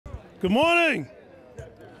Good morning.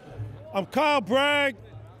 I'm Kyle Bragg,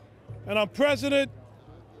 and I'm president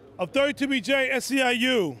of 32BJ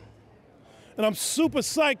SEIU. And I'm super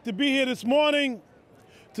psyched to be here this morning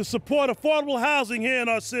to support affordable housing here in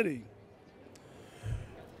our city.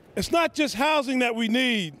 It's not just housing that we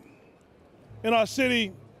need in our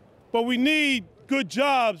city, but we need good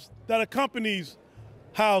jobs that accompanies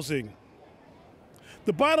housing.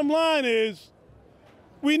 The bottom line is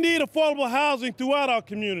we need affordable housing throughout our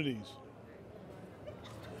communities.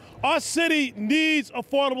 Our city needs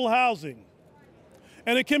affordable housing,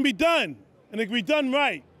 and it can be done, and it can be done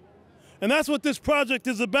right. And that's what this project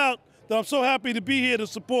is about that I'm so happy to be here to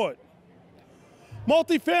support.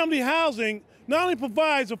 Multifamily housing not only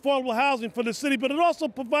provides affordable housing for the city, but it also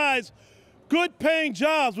provides good paying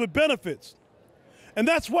jobs with benefits. And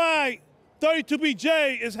that's why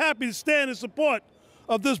 32BJ is happy to stand in support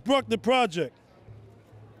of this Bruckner project.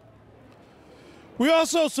 We're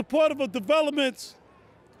also supportive of developments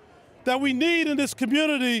that we need in this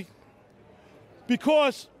community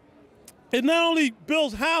because it not only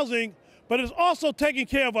builds housing, but it's also taking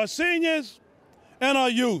care of our seniors and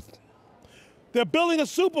our youth. They're building a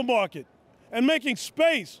supermarket and making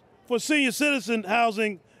space for senior citizen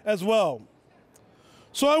housing as well.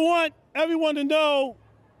 So I want everyone to know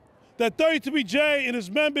that 32BJ and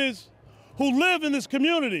its members who live in this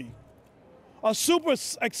community are super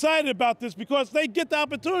excited about this because they get the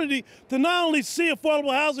opportunity to not only see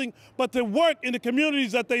affordable housing, but to work in the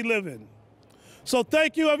communities that they live in. So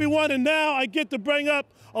thank you, everyone. And now I get to bring up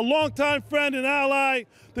a longtime friend and ally,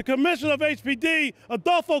 the Commissioner of HPD,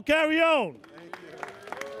 Adolfo Carrion.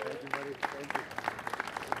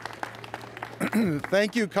 Thank you.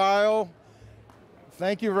 Thank you, Kyle.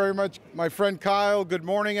 Thank you very much, my friend Kyle. Good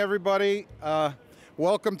morning, everybody.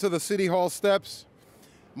 Welcome to the City Hall steps.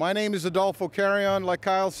 My name is Adolfo Carrion. Like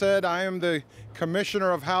Kyle said, I am the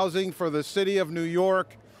Commissioner of Housing for the City of New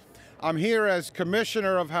York. I'm here as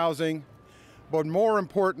Commissioner of Housing, but more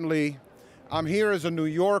importantly, I'm here as a New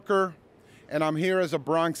Yorker, and I'm here as a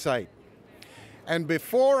Bronxite. And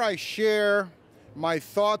before I share my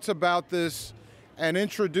thoughts about this and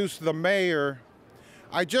introduce the mayor,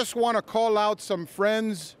 I just want to call out some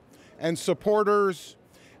friends and supporters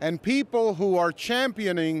and people who are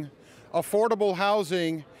championing affordable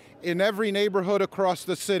housing in every neighborhood across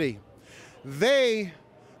the city. They,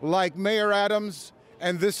 like Mayor Adams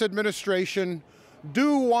and this administration,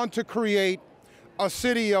 do want to create a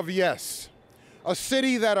city of yes, a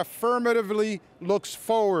city that affirmatively looks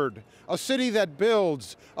forward, a city that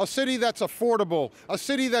builds, a city that's affordable, a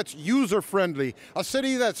city that's user-friendly, a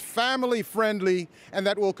city that's family-friendly, and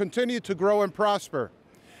that will continue to grow and prosper.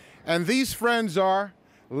 And these friends are,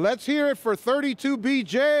 let's hear it for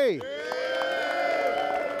 32BJ.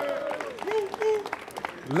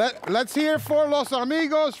 Let's hear it for Los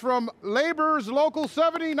Amigos from Labor's Local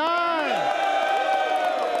 79.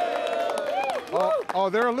 Oh,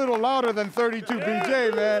 they're a little louder than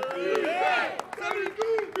 32BJ, man.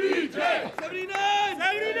 32BJ! 79!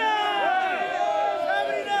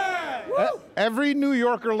 79! Every New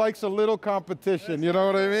Yorker likes a little competition, you know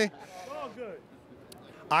what I mean? All good.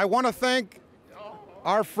 I want to thank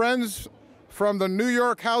our friends from the New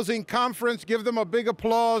York Housing Conference. Give them a big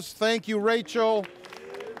applause. Thank you, Rachel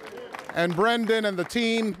and Brendan and the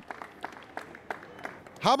team.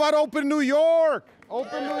 How about Open New York?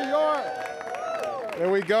 Open New York.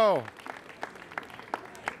 There we go.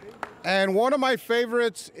 And one of my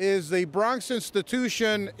favorites is the Bronx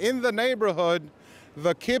institution in the neighborhood,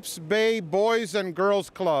 the Kips Bay Boys and Girls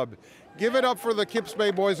Club. Give it up for the Kips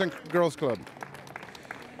Bay Boys and Girls Club.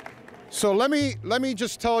 So let me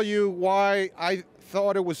just tell you why I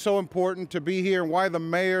thought it was so important to be here and why the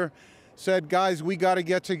mayor said, guys, we got to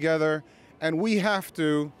get together and we have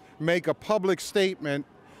to make a public statement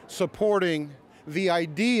supporting the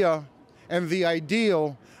idea and the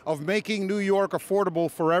ideal of making New York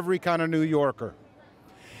affordable for every kind of New Yorker.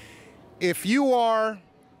 If you are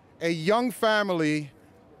a young family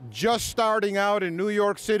just starting out in New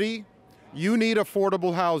York City, you need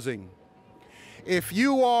affordable housing. If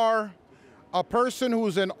you are a person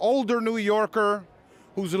who's an older New Yorker,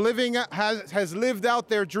 who's has lived out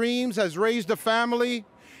their dreams, has raised a family,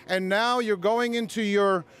 and now you're going into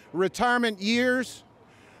your retirement years,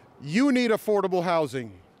 you need affordable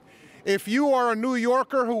housing. If you are a New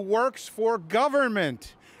Yorker who works for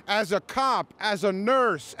government, as a cop, as a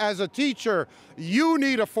nurse, as a teacher, you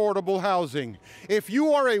need affordable housing. If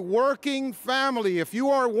you are a working family, if you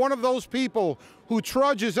are one of those people who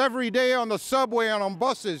trudges every day on the subway and on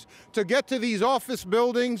buses to get to these office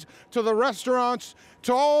buildings, to the restaurants,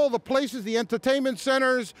 to all the places, the entertainment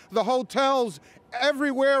centers, the hotels,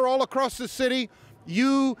 everywhere all across the city,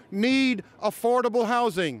 You need affordable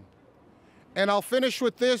housing. And I'll finish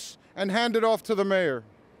with this and hand it off to the mayor.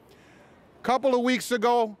 A couple of weeks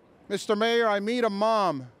ago, Mr. Mayor, I meet a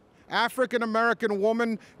mom, African-American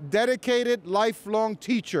woman, dedicated, lifelong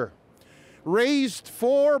teacher, raised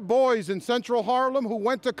 4 boys in Central Harlem who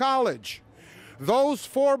went to college. Those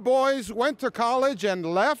 4 boys went to college and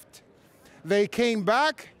left. They came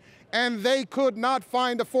back, and they could not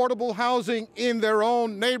find affordable housing in their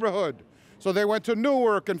own neighborhood. So they went to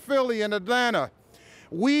Newark and Philly and Atlanta.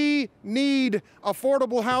 We need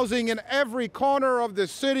affordable housing in every corner of the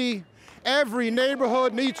city. Every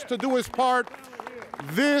neighborhood needs to do its part.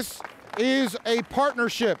 This is a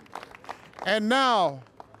partnership. And now,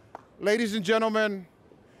 ladies and gentlemen,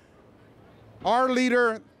 our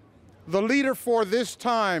leader, the leader for this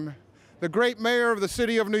time, the great mayor of the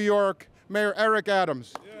city of New York, Mayor Eric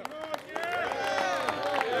Adams.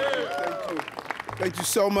 Thank you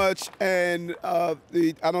so much. And I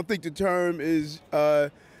don't think the term is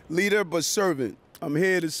leader, but servant. I'm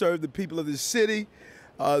here to serve the people of the city,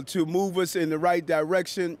 to move us in the right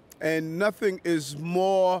direction. And nothing is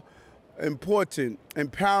more important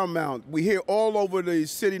and paramount. We hear all over the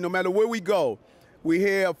city, no matter where we go, we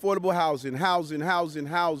hear affordable housing, housing, housing,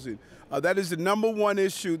 housing. That is the #1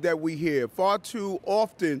 issue that we hear. Far too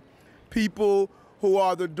often, people who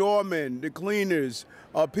are the doormen, the cleaners,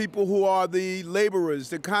 people who are the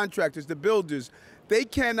laborers, the contractors, the builders, they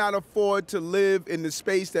cannot afford to live in the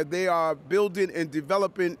space that they are building and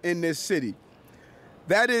developing in this city.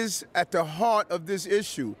 That is at the heart of this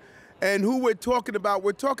issue. And who we're talking about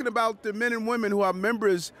the men and women who are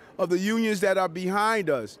members of the unions that are behind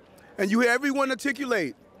us. And you hear everyone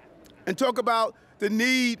articulate and talk about the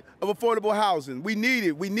need of affordable housing. We need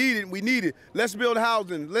it, we need it, we need it. Let's build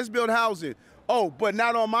housing, let's build housing. Oh, but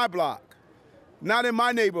not on my block, not in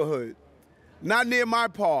my neighborhood, not near my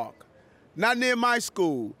park, not near my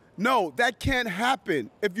school. No, that can't happen.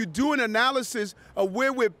 If you do an analysis of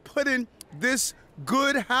where we're putting this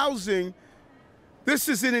good housing, this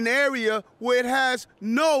is in an area where it has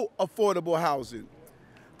no affordable housing.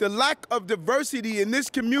 The lack of diversity in this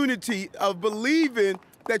community of believing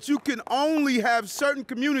that you can only have certain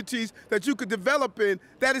communities that you could develop in,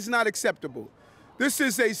 that is not acceptable. This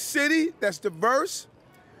is a city that's diverse.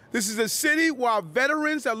 This is a city where our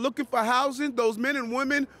veterans are looking for housing, those men and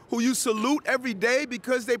women who you salute every day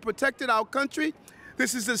because they protected our country.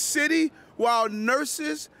 This is a city where our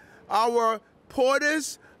nurses, our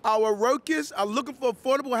porters, our workers are looking for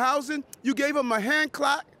affordable housing. You gave them a hand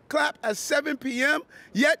clap at 7 p.m.,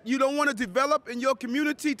 yet you don't want to develop in your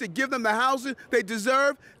community to give them the housing they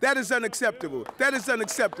deserve. That is unacceptable. That is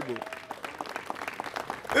unacceptable.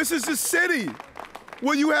 This is a city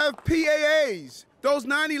where you have PAAs, those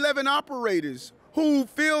 911 operators who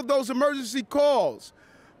field those emergency calls,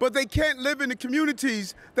 but they can't live in the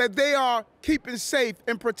communities that they are keeping safe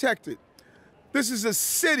and protected. This is a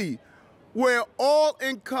city where all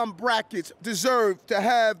income brackets deserve to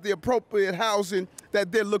have the appropriate housing that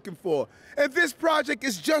they're looking for. And this project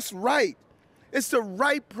is just right. It's the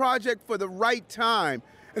right project for the right time.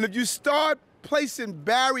 And if you start placing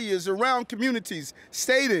barriers around communities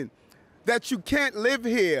stating that you can't live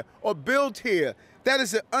here or build here, that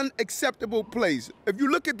is an unacceptable place. If you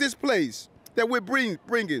look at this place that we're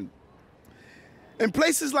bringing, in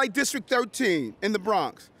places like District 13 in the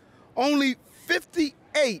Bronx, only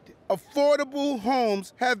 58 affordable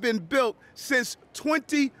homes have been built since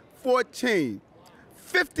 2014.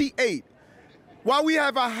 58. While we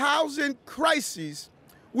have a housing crisis,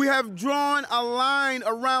 we have drawn a line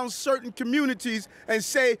around certain communities and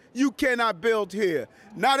say, you cannot build here.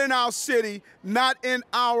 Not in our city, not in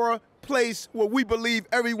our place where we believe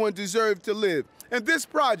everyone deserves to live. And this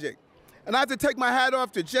project, and I have to take my hat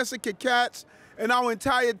off to Jessica Katz and our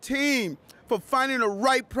entire team for finding the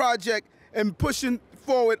right project and pushing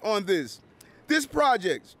forward on this. This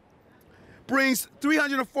project brings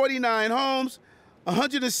 349 homes,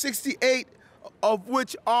 168 of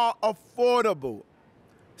which are affordable.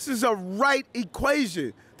 This is a right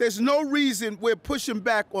equation. There's no reason we're pushing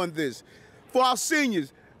back on this. For our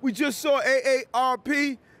seniors, we just saw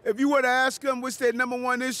AARP. If you were to ask them what's their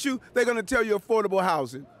 #1 issue, they're going to tell you affordable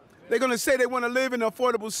housing. They're going to say they want to live in an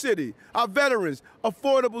affordable city. Our veterans,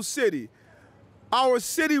 affordable city. Our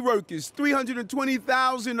city workers,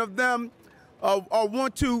 320,000 of them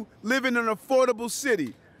want to live in an affordable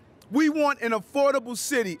city. We want an affordable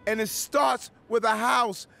city, and it starts with a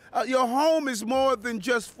house. Your home is more than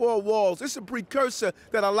just 4 walls. It's a precursor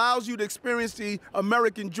that allows you to experience the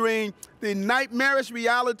American dream, the nightmarish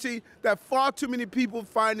reality that far too many people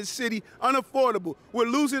find the city unaffordable. We're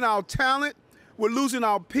losing our talent. we're losing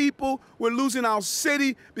our people, we're losing our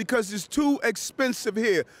city because it's too expensive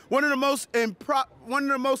here. One of the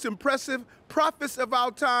most impressive prophets of our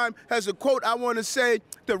time has a quote I want to say: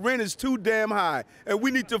 the rent is too damn high, and we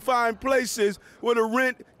need to find places where the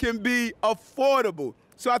rent can be affordable.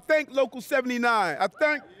 So I thank Local 79. I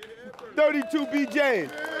thank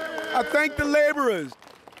 32BJ. I thank the laborers.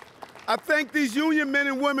 I thank these union men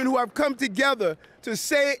and women who have come together to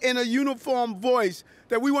say in a uniform voice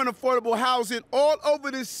that we want affordable housing all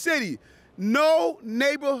over this city. No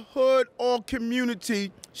neighborhood or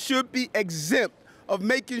community should be exempt of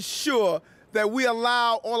making sure that we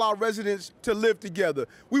allow all our residents to live together.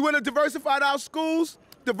 We want to diversify our schools,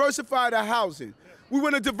 diversify the housing. We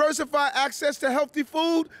want to diversify access to healthy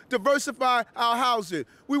food, diversify our housing.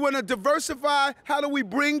 We want to diversify how do we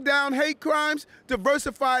bring down hate crimes,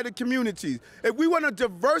 diversify the communities. If we want to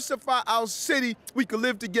diversify our city, we can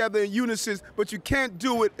live together in unison, but you can't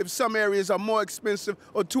do it if some areas are more expensive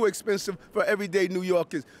or too expensive for everyday New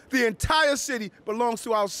Yorkers. The entire city belongs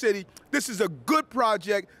to our city. This is a good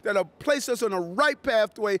project that'll place us on the right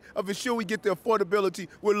pathway of ensuring we get the affordability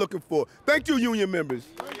we're looking for. Thank you, union members.